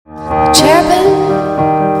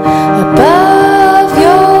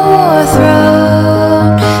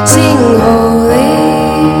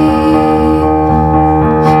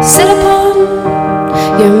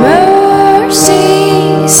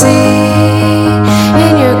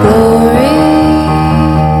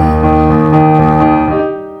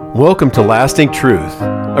Welcome to Lasting Truth,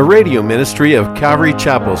 a radio ministry of Calvary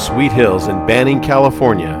Chapel, Sweet Hills in Banning,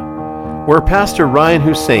 California, where Pastor Ryan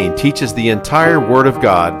Hussein teaches the entire Word of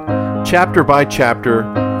God, chapter by chapter,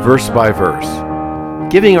 verse by verse,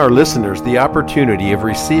 giving our listeners the opportunity of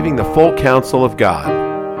receiving the full counsel of God.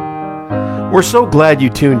 We're so glad you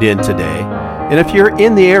tuned in today, and if you're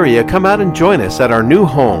in the area, come out and join us at our new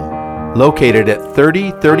home, located at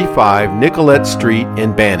 3035 Nicollet Street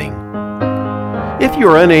in Banning. If you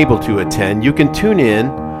are unable to attend, you can tune in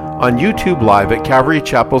on YouTube Live at Calvary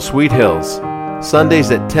Chapel, Sweet Hills,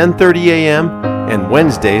 Sundays at 10:30 a.m. and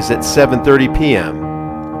Wednesdays at 7:30 p.m.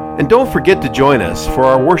 And don't forget to join us for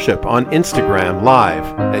our worship on Instagram Live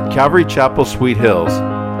at Calvary Chapel, Sweet Hills,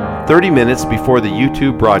 30 minutes before the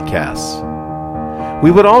YouTube broadcasts.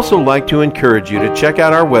 We would also like to encourage you to check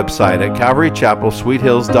out our website at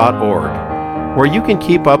calvarychapelsweethills.org, where you can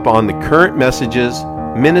keep up on the current messages,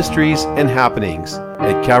 ministries, and happenings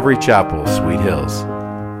at Calvary Chapel, Sweet Hills.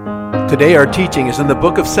 Today our teaching is in the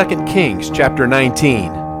book of 2 Kings, chapter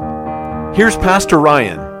 19. Here's Pastor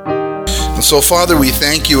Ryan. And so, Father, we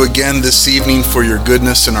thank you again this evening for your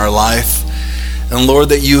goodness in our life. And Lord,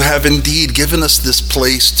 that you have indeed given us this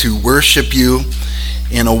place to worship you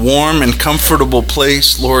in a warm and comfortable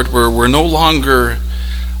place, Lord, where we're no longer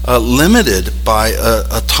limited by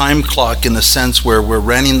a time clock, in a sense where we're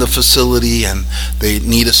renting the facility and they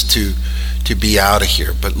need us to be out of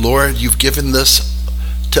here. But Lord, you've given this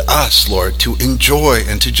to us, Lord, to enjoy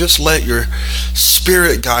and to just let your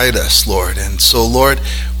Spirit guide us, Lord. And so, Lord,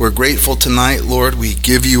 we're grateful tonight, Lord. We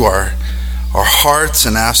give you our hearts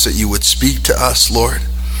and ask that you would speak to us, Lord.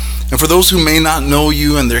 And for those who may not know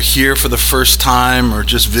you and they're here for the first time or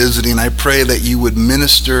just visiting, I pray that you would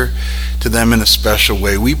minister to them in a special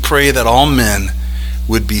way. We pray that all men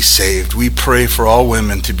would be saved. We pray for all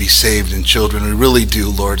women to be saved and children. We really do,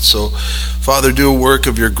 Lord. So, Father, do a work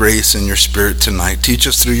of your grace and your Spirit tonight. Teach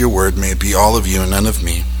us through your word. May it be all of you and none of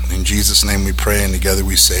me. In Jesus' name we pray, and together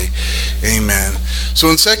we say, amen. So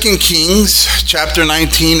in 2 Kings chapter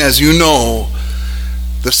 19, as you know,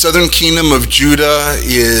 the southern kingdom of Judah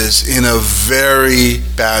is in a very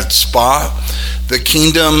bad spot.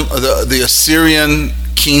 The Assyrian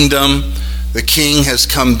kingdom, the king has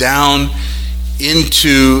come down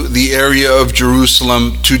into the area of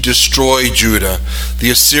Jerusalem to destroy Judah. The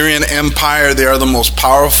Assyrian Empire, they are the most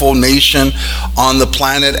powerful nation on the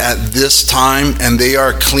planet at this time, and they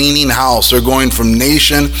are cleaning house. They're going from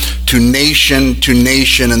nation to nation to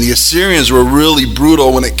nation, and the Assyrians were really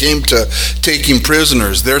brutal when it came to taking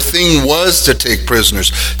prisoners. Their thing was to take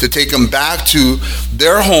prisoners, to take them back to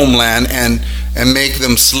their homeland and make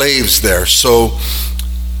them slaves there. So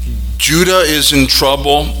Judah is in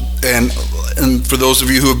trouble, and for those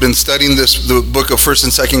of you who have been studying the book of 1st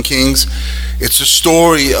and 2nd Kings, it's a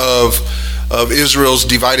story of Israel's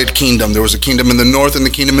divided kingdom. There was a kingdom in the north and the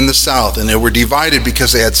kingdom in the south, and they were divided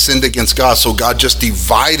because they had sinned against God. So God just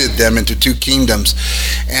divided them into two kingdoms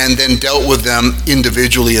and then dealt with them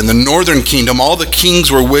individually. In the northern kingdom, all the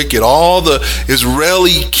kings were wicked. All the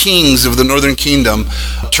Israeli kings of the northern kingdom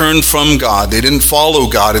turned from God. They didn't follow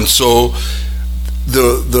God, and so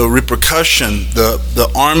the repercussion, the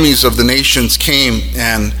armies of the nations came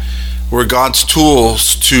and were God's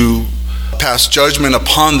tools to pass judgment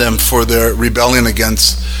upon them for their rebellion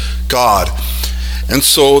against God. And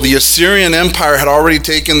so the Assyrian Empire had already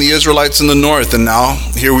taken the Israelites in the north, and now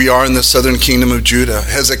here we are in the southern kingdom of Judah.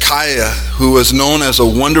 Hezekiah, who was known as a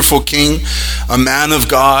wonderful king, a man of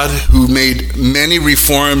God who made many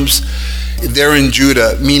reforms there in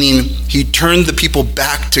Judah, meaning he turned the people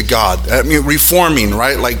back to God. I mean, reforming,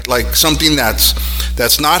 right? Like something that's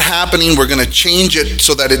not happening, we're going to change it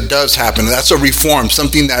so that it does happen. That's a reform,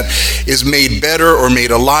 something that is made better or made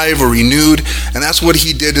alive or renewed. And that's what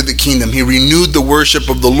he did to the kingdom. He renewed the worship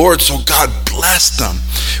of the Lord, so God blessed them,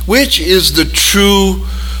 which is the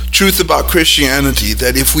truth about Christianity,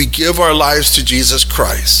 that if we give our lives to Jesus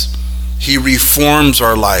Christ, he reforms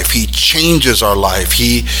our life. He changes our life.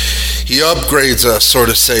 He upgrades us, so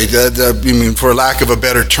to say. For lack of a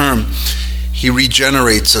better term, he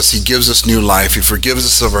regenerates us. He gives us new life. He forgives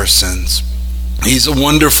us of our sins. He's a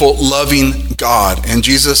wonderful, loving God. And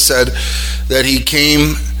Jesus said that he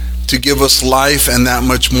came to give us life and that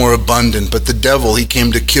much more abundant. But the devil, he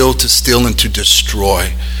came to kill, to steal, and to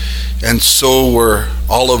destroy. And so were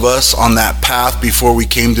all of us on that path before we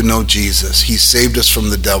came to know Jesus. He saved us from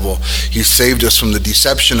the devil. He saved us from the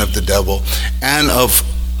deception of the devil and of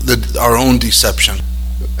our own deception.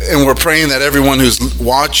 And we're praying that everyone who's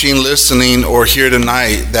watching, listening, or here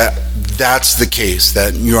tonight, that's the case,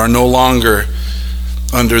 that you are no longer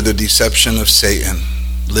under the deception of Satan.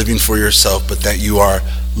 living for yourself, but that you are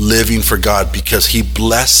living for God, because he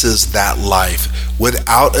blesses that life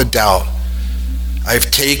without a doubt.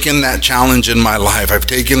 I've taken that challenge in my life. I've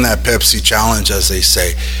taken that Pepsi challenge, as they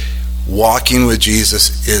say. Walking with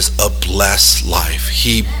Jesus is a blessed life.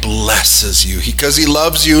 He blesses you because he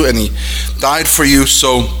loves you and he died for you.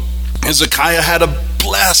 So Hezekiah had a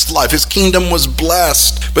blessed life. His kingdom was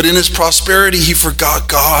blessed. But in his prosperity, he forgot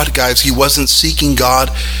God, guys. He wasn't seeking God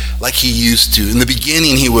like he used to. In the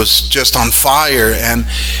beginning, he was just on fire. And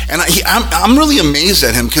I'm really amazed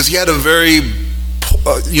at him, because he had a very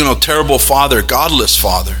terrible father, godless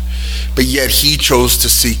father. But yet he chose to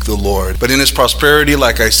seek the Lord. But in his prosperity,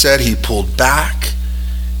 like I said, he pulled back.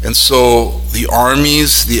 And so the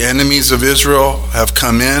armies, the enemies of Israel, have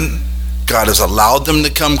come in. God has allowed them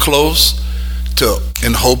to come close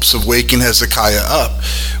in hopes of waking Hezekiah up,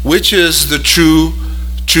 which is the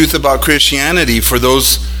truth about Christianity. For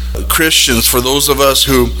those Christians, for those of us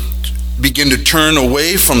who begin to turn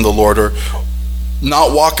away from the Lord or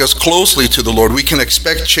not walk as closely to the Lord, we can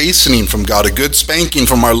expect chastening from God, a good spanking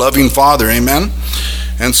from our loving Father. Amen.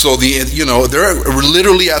 And so they're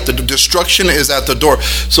literally at the destruction is at the door.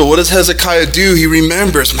 So what does Hezekiah do? He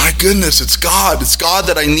remembers, my goodness, it's God. It's God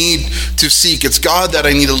that I need to seek. It's God that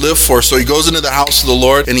I need to live for. So he goes into the house of the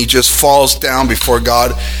Lord and he just falls down before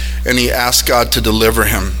God and he asks God to deliver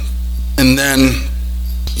him. And then,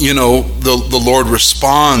 the Lord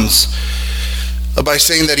responds by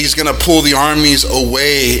saying that he's going to pull the armies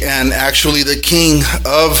away. And actually the king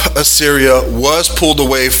of Assyria was pulled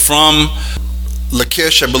away from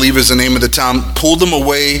Lachish, I believe is the name of the town, pulled him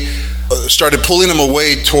away, started pulling him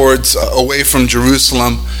away away from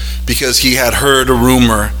Jerusalem, because he had heard a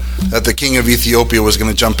rumor that the king of Ethiopia was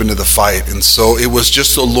going to jump into the fight. And so it was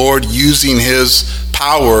just the Lord using his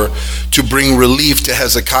power to bring relief to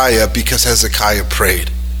Hezekiah, because Hezekiah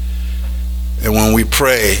prayed. And when we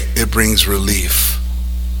pray, it brings relief.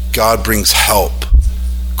 God brings help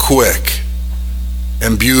quick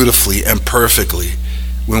and beautifully and perfectly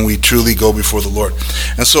when we truly go before the Lord.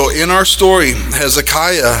 And so in our story,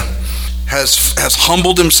 Hezekiah has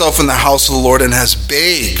humbled himself in the house of the Lord and has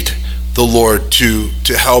begged the Lord to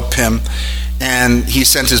help him. And he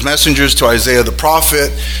sent his messengers to Isaiah the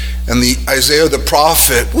prophet. And Isaiah the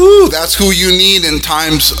prophet, that's who you need in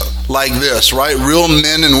times like this, right? Real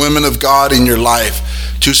men and women of God in your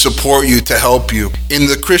life to support you, to help you. In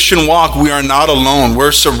the Christian walk, we are not alone.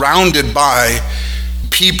 We're surrounded by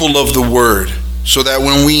people of the word, so that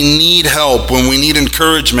when we need help, when we need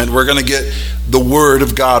encouragement, we're going to get the word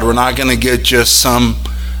of God. We're not going to get just some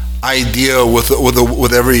idea with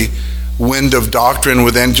every wind of doctrine,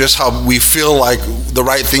 within just how we feel like the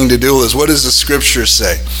right thing to do is. What does the scripture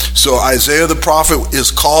say? So Isaiah the prophet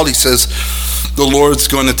is called. He says, the Lord's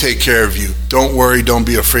going to take care of you. Don't worry, don't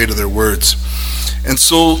be afraid of their words. And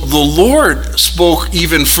so the Lord spoke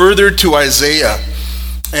even further to Isaiah,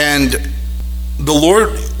 and the Lord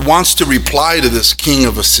wants to reply to this king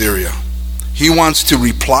of Assyria. He wants to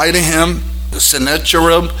reply to him.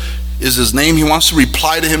 Sennacherib is his name. He wants to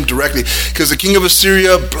reply to him directly, because the king of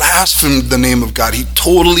Assyria blasphemed the name of God. He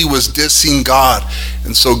totally was dissing God.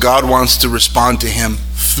 And so God wants to respond to him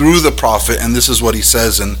through the prophet. And this is what he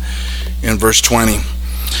says in verse 20.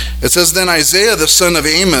 It says, then Isaiah the son of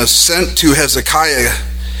Amos sent to Hezekiah,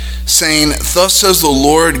 saying, thus says the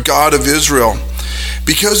Lord God of Israel,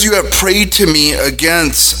 because you have prayed to me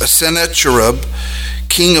against Sennacherib,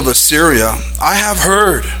 king of Assyria, I have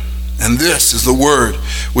heard, and this is the word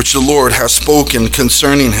which the Lord has spoken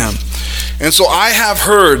concerning him. And so I have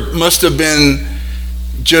heard must have been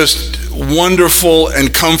just wonderful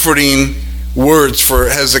and comforting words for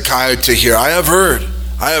Hezekiah to hear. I have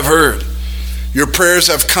heard. Your prayers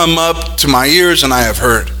have come up to my ears, and I have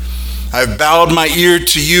heard. I have bowed my ear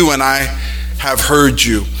to you, and I have heard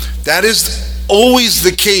you. That is always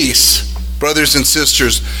the case, brothers and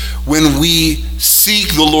sisters. When we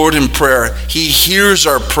seek the Lord in prayer, he hears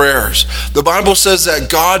our prayers. The Bible says that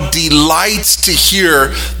God delights to hear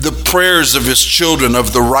the prayers of his children,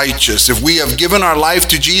 of the righteous. If we have given our life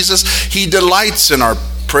to Jesus, he delights in our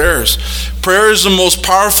prayers. Prayer is the most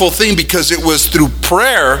powerful thing, because it was through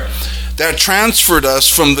prayer that transferred us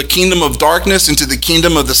from the kingdom of darkness into the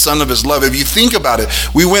kingdom of the Son of his love. If you think about it,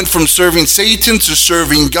 we went from serving Satan to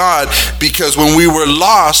serving God, because when we were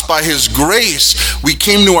lost, by his grace, we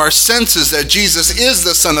came to our senses that Jesus is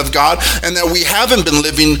the Son of God, and that we haven't been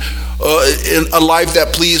living in a life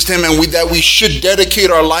that pleased him, and that we should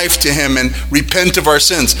dedicate our life to him and repent of our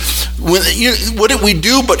sins. What did we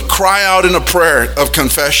do but cry out in a prayer of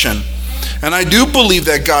confession? And I do believe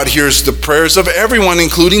that God hears the prayers of everyone,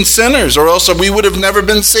 including sinners, or else we would have never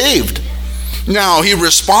been saved. Now, he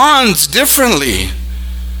responds differently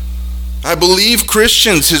I believe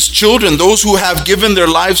Christians, his children, those who have given their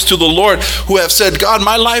lives to the Lord, who have said, God,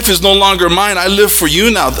 my life is no longer mine. I live for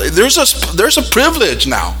you now. There's a privilege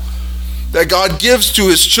now that God gives to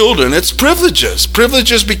his children. It's privileges.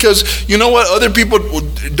 Privileges because you know what? Other people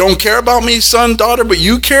don't care about me, son, daughter, but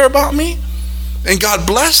you care about me. And God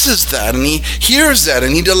blesses that, and he hears that,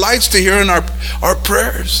 and he delights to hear in our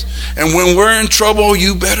prayers. And when we're in trouble,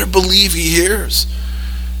 you better believe he hears.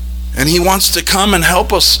 And he wants to come and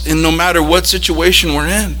help us in no matter what situation we're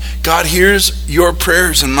in. God hears your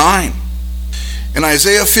prayers and mine. In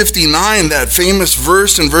Isaiah 59, that famous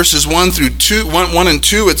verse in verses 1 and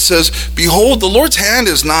 2, it says, Behold, the Lord's hand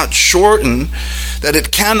is not shortened that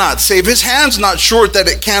it cannot save. His hand's not short that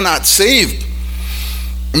it cannot save,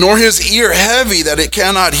 nor his ear heavy that it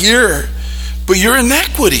cannot hear. But your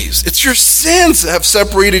iniquities, it's your sins that have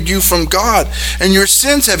separated you from God, and your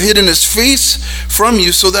sins have hidden his face from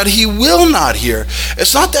you so that he will not hear.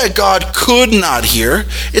 It's not that God could not hear,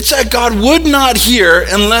 it's that God would not hear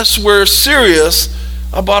unless we're serious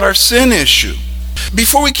about our sin issue.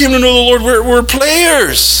 Before we came to know the Lord, we're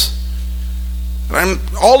players.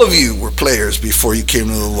 All of you were players before you came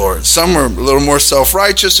to the Lord. Some were a little more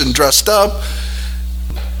self-righteous and dressed up,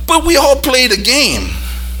 but we all played a game.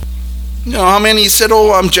 You know, how many said,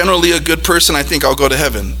 oh, I'm generally a good person, I think I'll go to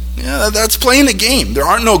heaven. Yeah, that's playing a game. There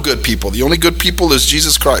aren't no good people. The only good people is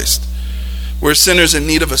Jesus Christ. We're sinners in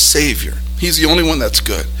need of a Savior. He's the only one that's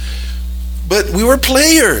good. But we were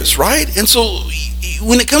players, right? And so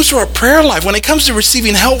when it comes to our prayer life, when it comes to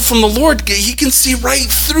receiving help from the Lord, he can see right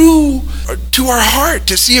through to our heart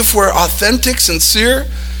to see if we're authentic, sincere,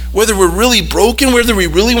 whether we're really broken, whether we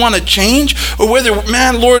really want to change, or whether,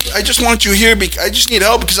 man, Lord, I just want you here, I just need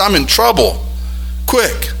help because I'm in trouble.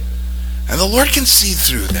 Quick. And the Lord can see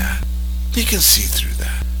through that. He can see through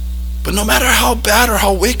that. But no matter how bad or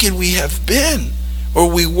how wicked we have been, or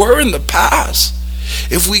we were in the past,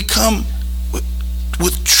 if we come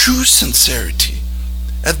with true sincerity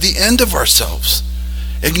at the end of ourselves,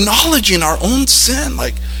 acknowledging our own sin,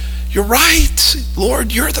 like, you're right,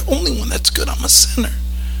 Lord, you're the only one that's good, I'm a sinner.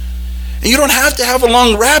 And you don't have to have a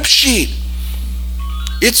long rap sheet.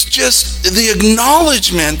 It's just the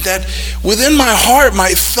acknowledgement that within my heart,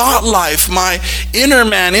 my thought life, my inner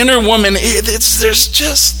man, inner woman, there's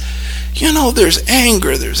just, there's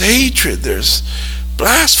anger, there's hatred, there's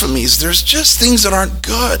blasphemies, there's just things that aren't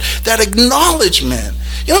good. That acknowledgement.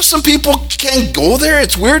 Some people can't go there.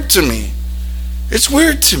 It's weird to me. It's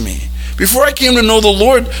weird to me. Before I came to know the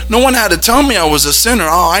Lord, no one had to tell me I was a sinner.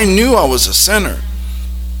 Oh, I knew I was a sinner.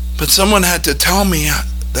 But someone had to tell me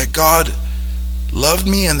that God loved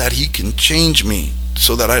me and that he can change me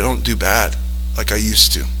so that I don't do bad like I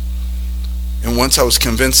used to. And once I was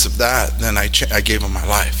convinced of that, then I gave him my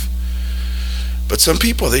life. But some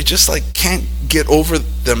people, they just can't get over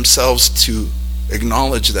themselves to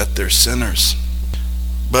acknowledge that they're sinners.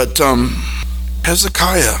 But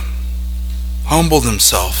Hezekiah humbled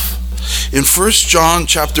himself. In 1 John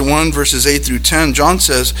chapter 1, verses 8 through 10, John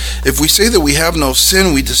says, if we say that we have no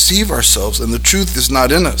sin, we deceive ourselves, and the truth is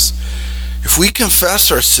not in us. If we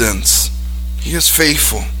confess our sins, he is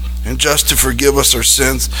faithful and just to forgive us our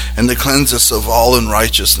sins and to cleanse us of all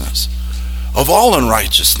unrighteousness. Of all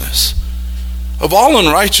unrighteousness. Of all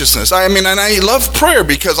unrighteousness. I mean, and I love prayer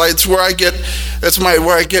because it's where I get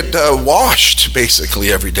washed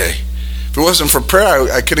basically every day. If it wasn't for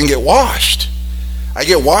prayer, I couldn't get washed. I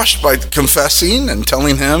get washed by confessing and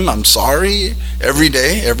telling him I'm sorry every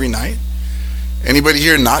day, every night. Anybody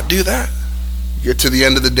here not do that? You get to the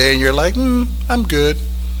end of the day and you're like, I'm good.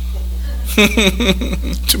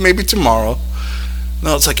 Maybe tomorrow.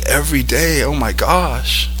 No, it's like every day. Oh my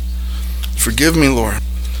gosh. Forgive me, Lord.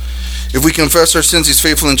 If we confess our sins, he's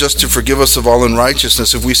faithful and just to forgive us of all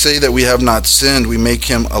unrighteousness. If we say that we have not sinned, we make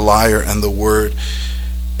him a liar and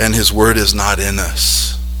his word is not in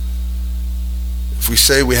us. If we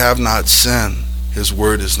say we have not sinned, his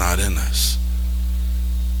word is not in us.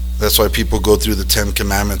 That's why people go through the 10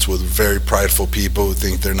 Commandments with very prideful people who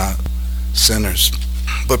think they're not sinners.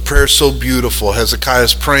 But prayer is so beautiful. Hezekiah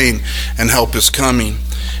is praying and help is coming.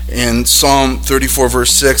 In Psalm 34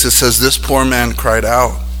 verse 6 it says, this poor man cried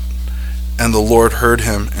out, and the Lord heard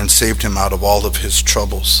him and saved him out of all of his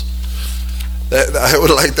troubles. I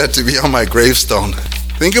would like that to be on my gravestone.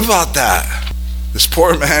 Think about that. This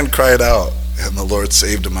poor man cried out, and the Lord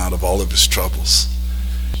saved him out of all of his troubles.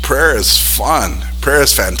 Prayer is fun. Prayer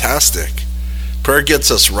is fantastic. Prayer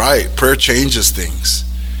gets us right. Prayer changes things.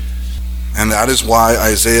 And that is why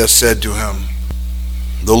Isaiah said to him,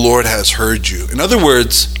 the Lord has heard you. In other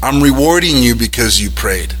words, I'm rewarding you because you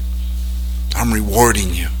prayed. I'm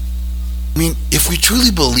rewarding you. I mean, if we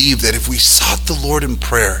truly believe that if we sought the Lord in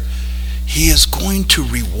prayer, he is going to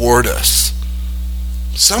reward us.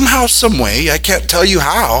 Somehow, some way, I can't tell you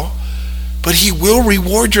how, but he will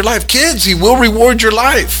reward your life. Kids, he will reward your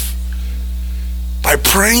life. By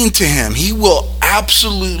praying to him, he will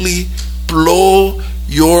absolutely blow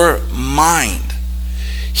your mind.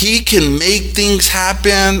 He can make things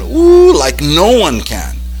happen, like no one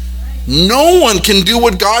can. No one can do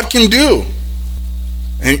what God can do.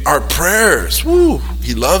 And our prayers,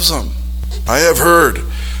 he loves them. I have heard.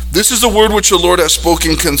 This is the word which the Lord has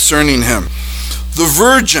spoken concerning him. The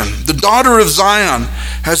virgin, the daughter of Zion,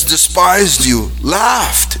 has despised you,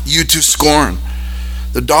 laughed you to scorn.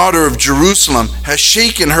 The daughter of Jerusalem has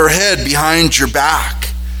shaken her head behind your back.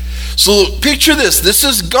 So picture this. This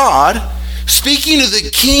is God speaking to the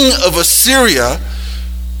king of Assyria,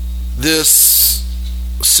 this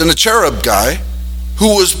Sennacherib guy,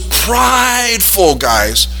 who was prideful,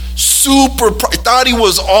 guys. Thought he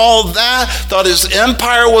was all that, thought his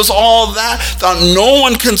empire was all that, thought no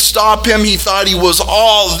one can stop him. He thought he was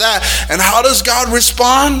all that. And how does God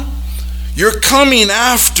respond? You're coming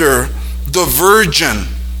after the virgin,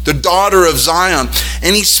 the daughter of Zion.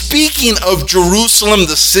 And he's speaking of Jerusalem,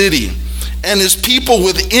 the city, and his people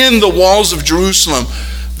within the walls of Jerusalem,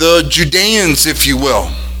 the Judeans, if you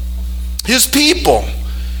will. His people.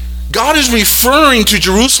 God is referring to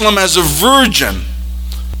Jerusalem as a virgin.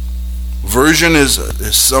 Virgin is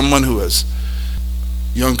someone who has,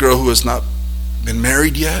 young girl who has not been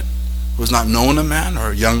married yet, who has not known a man,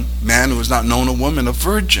 or a young man who has not known a woman, a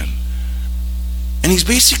virgin. And he's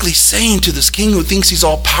basically saying to this king who thinks he's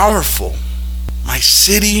all powerful, my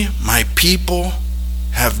city, my people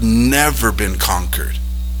have never been conquered.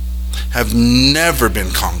 Have never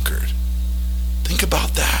been conquered. Think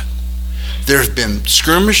about that. There have been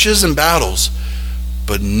skirmishes and battles,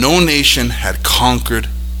 but no nation had conquered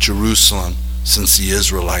Jerusalem since the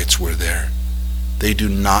Israelites were there. They do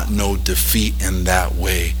not know defeat in that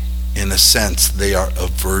way. In a sense, they are a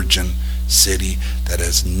virgin city that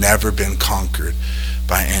has never been conquered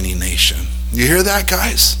by any nation. You hear that,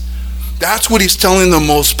 guys? That's what he's telling the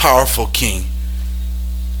most powerful king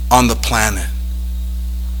on the planet.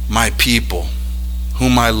 My people,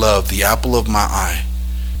 whom I love, the apple of my eye,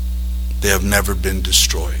 they have never been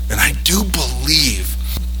destroyed. And I do believe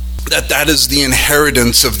that is the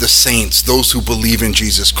inheritance of the saints, those who believe in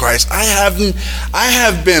Jesus Christ. I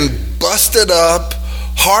have been busted up,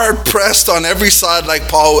 hard pressed on every side, like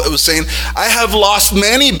Paul was saying. I have lost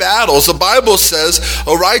many battles. The Bible says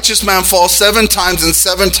a righteous man falls 7 times and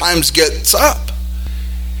 7 times gets up.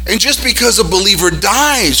 And just because a believer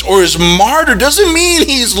dies or is martyred doesn't mean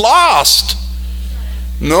he's lost.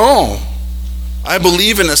 No. I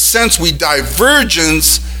believe in a sense we die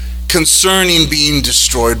virgins concerning being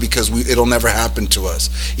destroyed, because it'll never happen to us.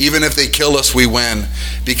 Even if they kill us, we win,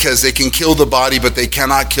 because they can kill the body, but they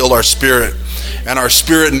cannot kill our spirit. And our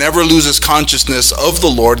spirit never loses consciousness of the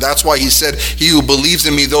Lord. That's why he said, he who believes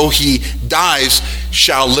in me, though he dies,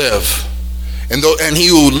 shall live. And he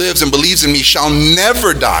who lives and believes in me shall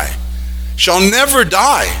never die. Shall never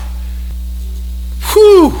die.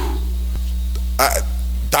 Whew.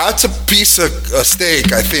 That's a piece of a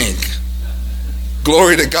steak, I think.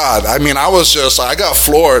 Glory to God. I mean, I got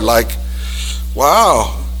floored, like,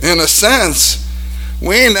 wow, in a sense,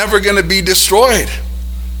 we ain't never going to be destroyed.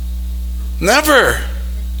 Never.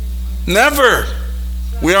 Never.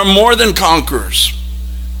 We are more than conquerors.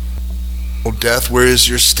 Oh, death, where is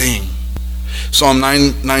your sting? Psalm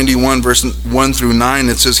 91, verse 1 through 9,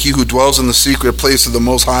 it says, he who dwells in the secret place of the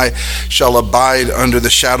Most High shall abide under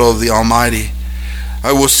the shadow of the Almighty.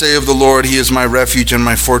 I will say of the Lord, he is my refuge and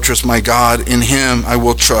my fortress, my God. In him I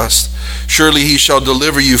will trust. Surely he shall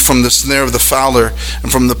deliver you from the snare of the fowler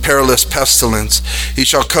and from the perilous pestilence. He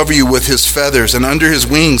shall cover you with his feathers, and under his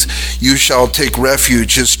wings you shall take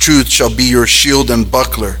refuge. His truth shall be your shield and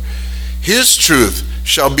buckler. His truth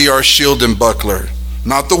shall be our shield and buckler,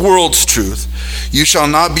 not the world's truth. You shall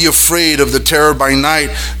not be afraid of the terror by night,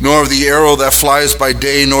 nor of the arrow that flies by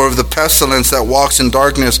day, nor of the pestilence that walks in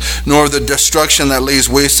darkness, nor of the destruction that lays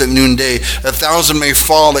waste at noonday. 1,000 may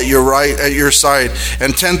fall at your side,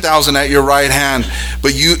 and 10,000 at your right hand,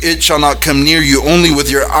 but it shall not come near you. Only with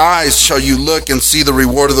your eyes shall you look and see the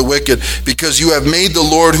reward of the wicked, because you have made the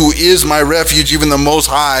Lord, who is my refuge, even the Most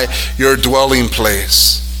High, your dwelling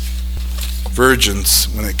place. Virgins,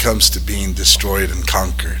 when it comes to being destroyed and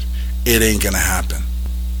conquered, it ain't gonna happen.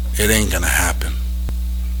 It ain't gonna happen.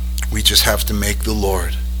 We just have to make the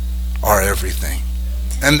Lord our everything.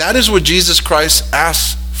 And that is what Jesus Christ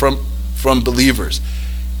asks from believers.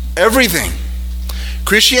 Everything.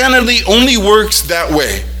 Christianity only works that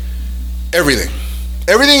way. Everything.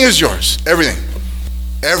 Everything is yours. Everything.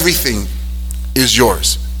 Everything is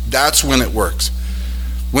yours. That's when it works.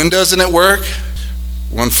 When doesn't it work?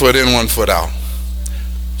 1 foot in, 1 foot out.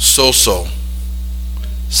 So.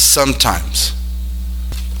 Sometimes.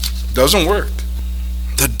 Doesn't work.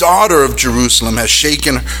 The daughter of Jerusalem has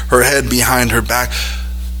shaken her head behind her back.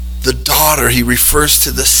 The daughter, he refers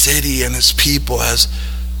to the city and his people as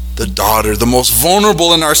the daughter. The most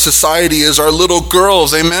vulnerable in our society is our little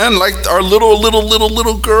girls, amen? Like our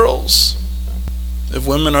little girls. If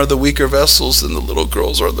women are the weaker vessels, then the little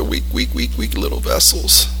girls are the weak little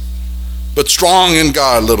vessels. But strong in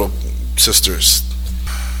God, little sisters.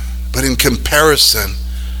 But in comparison,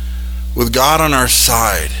 with God on our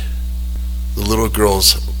side, the little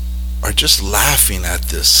girls are just laughing at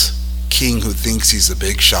this king who thinks he's a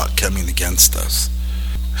big shot coming against us.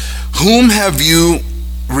 Whom have you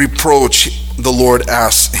reproached? The Lord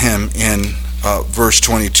asked him in verse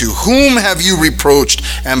 22. Whom have you reproached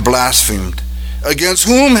and blasphemed? Against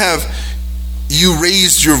whom have you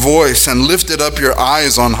raised your voice and lifted up your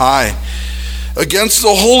eyes on high? Against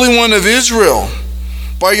the Holy One of Israel.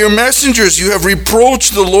 By your messengers you have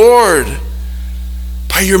reproached the Lord.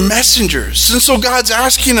 By your messengers. And so God's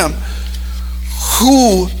asking them,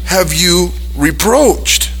 who have you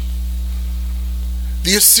reproached?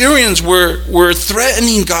 The Assyrians were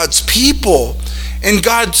threatening God's people. And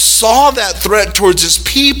God saw that threat towards his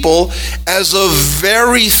people as a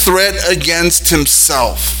very threat against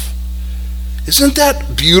himself. Isn't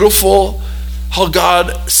that beautiful? How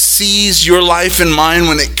God sees your life and mine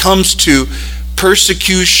when it comes to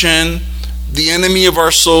persecution, the enemy of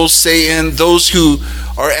our souls, Satan, those who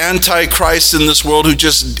are anti-Christ in this world, who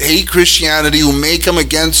just hate Christianity, who may come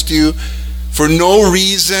against you for no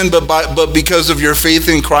reason but because of your faith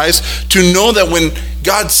in Christ, to know that when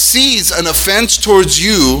God sees an offense towards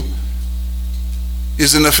you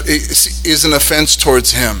is an offense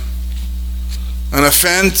towards him. An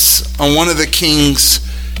offense on one of the king's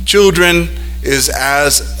children is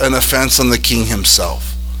as an offense on the king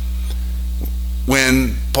himself.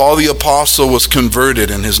 When Paul the Apostle was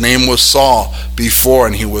converted, and his name was Saul before,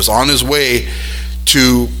 and he was on his way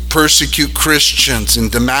to persecute Christians in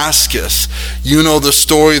Damascus. You know the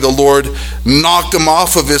story. The Lord knocked him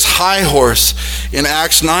off of his high horse in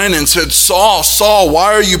Acts 9 and said, Saul, Saul,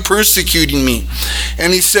 why are you persecuting me?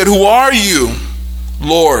 And he said, who are you,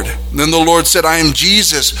 Lord? And then the Lord said, I am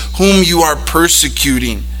Jesus, whom you are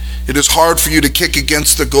persecuting. It is hard for you to kick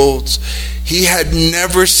against the goads. He had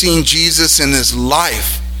never seen Jesus in his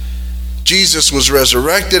life. Jesus was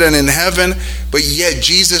resurrected and in heaven, but yet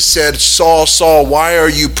Jesus said, Saul, Saul, why are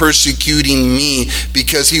you persecuting me?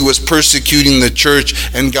 Because he was persecuting the church,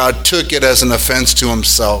 and God took it as an offense to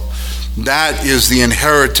himself. That is the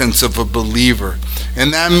inheritance of a believer.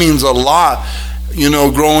 And that means a lot,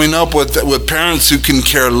 growing up with parents who can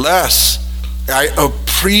care less. I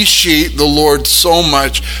appreciate the Lord so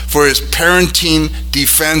much for his parenting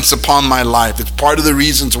defense upon my life. It's part of the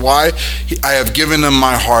reasons why I have given him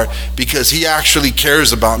my heart, because he actually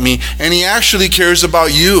cares about me, and he actually cares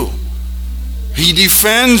about you. He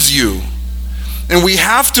defends you. And we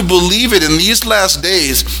have to believe it in these last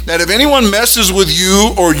days, that if anyone messes with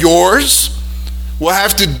you or yours, we'll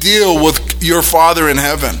have to deal with your Father in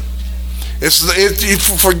heaven.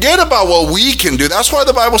 Forget about what we can do. That's why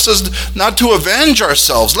the Bible says not to avenge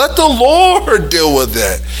ourselves. Let the Lord deal with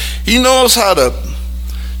it. He knows how to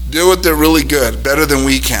deal with it really good, better than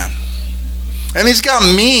we can. And he's got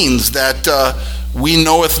means that we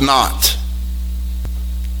knoweth not.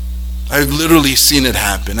 I've literally seen it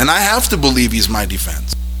happen. And I have to believe he's my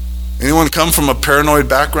defense. Anyone come from a paranoid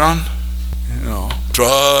background?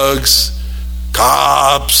 Drugs,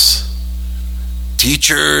 cops,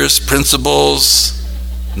 teachers, principals,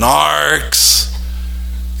 narcs.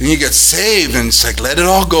 Then you get saved and it's like, let it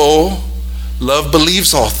all go. Love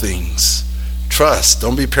believes all things. Trust,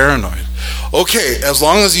 don't be paranoid. Okay, as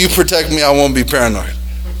long as you protect me, I won't be paranoid.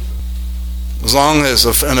 As long as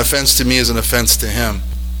an offense to me is an offense to him,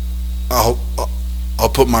 I'll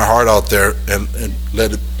put my heart out there and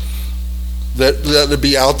let it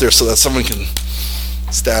be out there so that someone can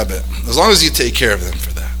stab it. As long as you take care of them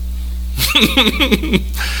for that.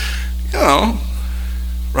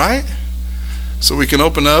 Right? So we can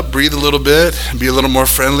open up, breathe a little bit, and be a little more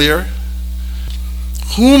friendlier.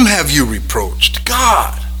 Whom have you reproached?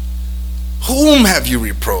 God. Whom have you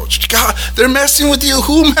reproached? God. They're messing with you.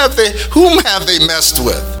 Whom have they messed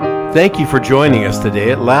with? Thank you for joining us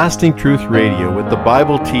today at Lasting Truth Radio with the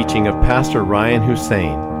Bible teaching of Pastor Ryan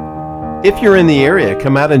Hussein. If you're in the area,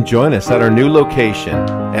 come out and join us at our new location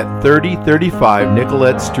at 3035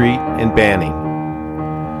 Nicollet Street in Banning.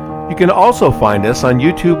 You can also find us on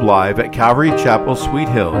YouTube Live at Calvary Chapel, Sweet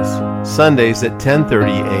Hills, Sundays at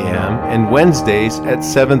 10:30 a.m. and Wednesdays at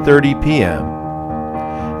 7:30 p.m.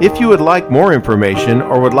 If you would like more information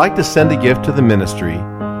or would like to send a gift to the ministry,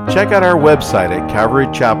 check out our website at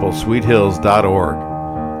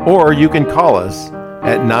calvarychapelsweethills.org, or you can call us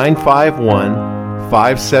at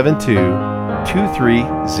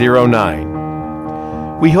 951-572-2309.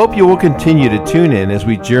 We hope you will continue to tune in as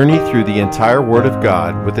we journey through the entire Word of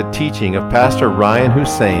God with the teaching of Pastor Ryan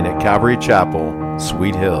Hussein at Calvary Chapel,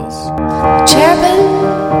 Sweet Hills. Cherubim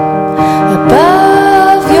above